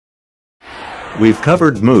We've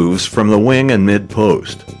covered moves from the wing and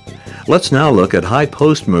mid-post. Let's now look at high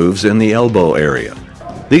post moves in the elbow area.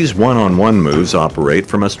 These one-on-one moves operate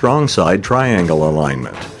from a strong side triangle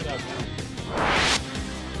alignment.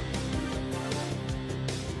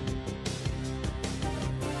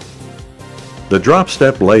 The drop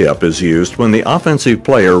step layup is used when the offensive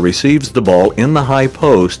player receives the ball in the high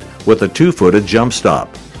post with a two-footed jump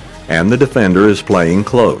stop, and the defender is playing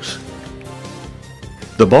close.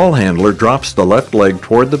 The ball handler drops the left leg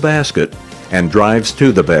toward the basket and drives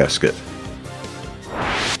to the basket.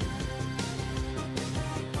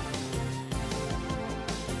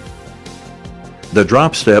 The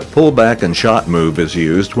drop step pullback and shot move is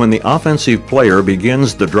used when the offensive player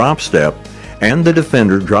begins the drop step and the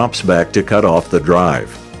defender drops back to cut off the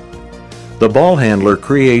drive. The ball handler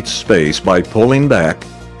creates space by pulling back,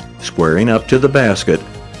 squaring up to the basket,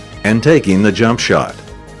 and taking the jump shot.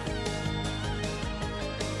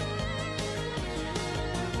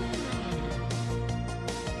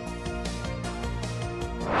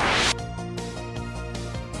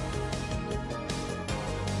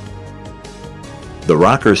 The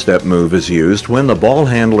rocker step move is used when the ball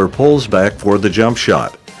handler pulls back for the jump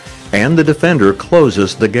shot and the defender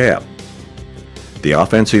closes the gap. The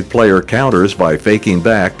offensive player counters by faking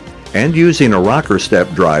back and using a rocker step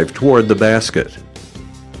drive toward the basket.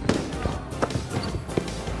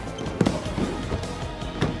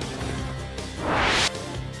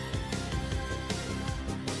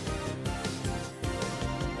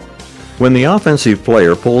 When the offensive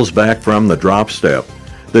player pulls back from the drop step,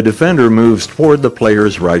 the defender moves toward the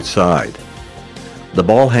player's right side. The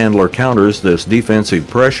ball handler counters this defensive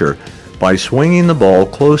pressure by swinging the ball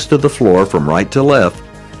close to the floor from right to left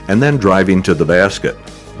and then driving to the basket.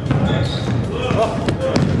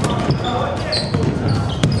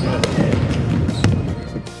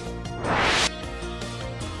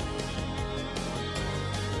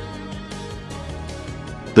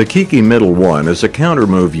 The Kiki middle one is a counter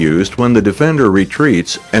move used when the defender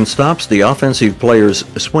retreats and stops the offensive player's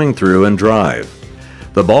swing through and drive.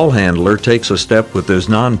 The ball handler takes a step with his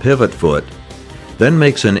non-pivot foot, then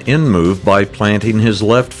makes an in move by planting his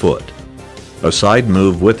left foot, a side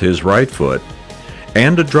move with his right foot,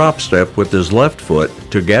 and a drop step with his left foot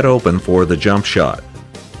to get open for the jump shot.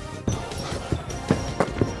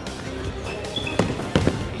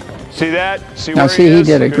 See that? Now see, he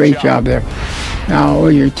did a great job there. Now,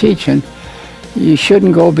 when you're teaching, you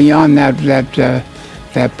shouldn't go beyond that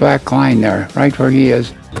black line there, right where he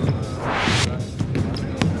is.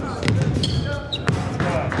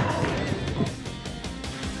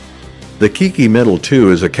 The Kiki middle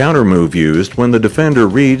 2 is a counter move used when the defender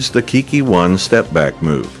reads the Kiki 1 step back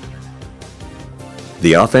move.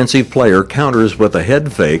 The offensive player counters with a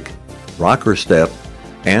head fake, rocker step,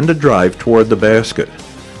 and a drive toward the basket.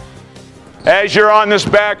 As you're on this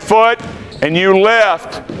back foot and you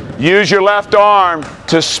lift, use your left arm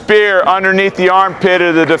to spear underneath the armpit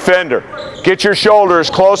of the defender. Get your shoulder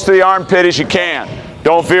as close to the armpit as you can.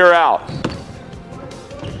 Don't veer out.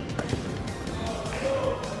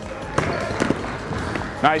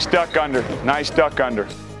 Nice duck under. Nice duck under.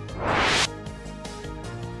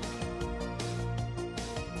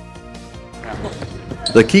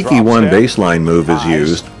 The Kiki 1 baseline move is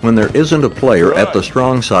used when there isn't a player at the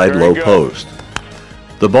strong side low post.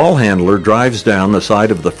 The ball handler drives down the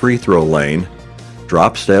side of the free throw lane,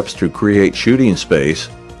 drop steps to create shooting space,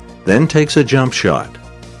 then takes a jump shot.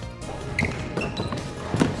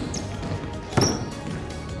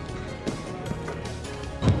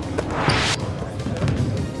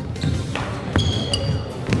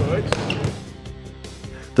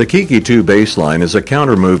 The Kiki 2 baseline is a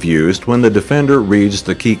counter move used when the defender reads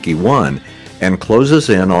the Kiki 1 and closes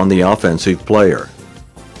in on the offensive player.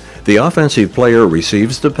 The offensive player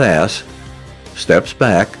receives the pass, steps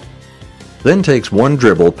back, then takes one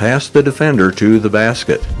dribble past the defender to the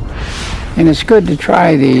basket. And it's good to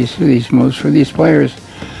try these moves for these players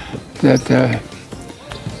that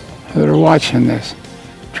are watching this.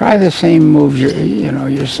 Try the same moves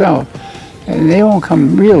yourself. And they won't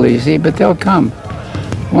come real easy, but they'll come.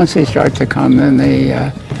 Once they start to come, then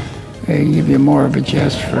they give you more of a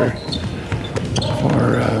gist for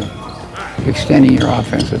extending your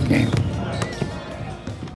offensive game.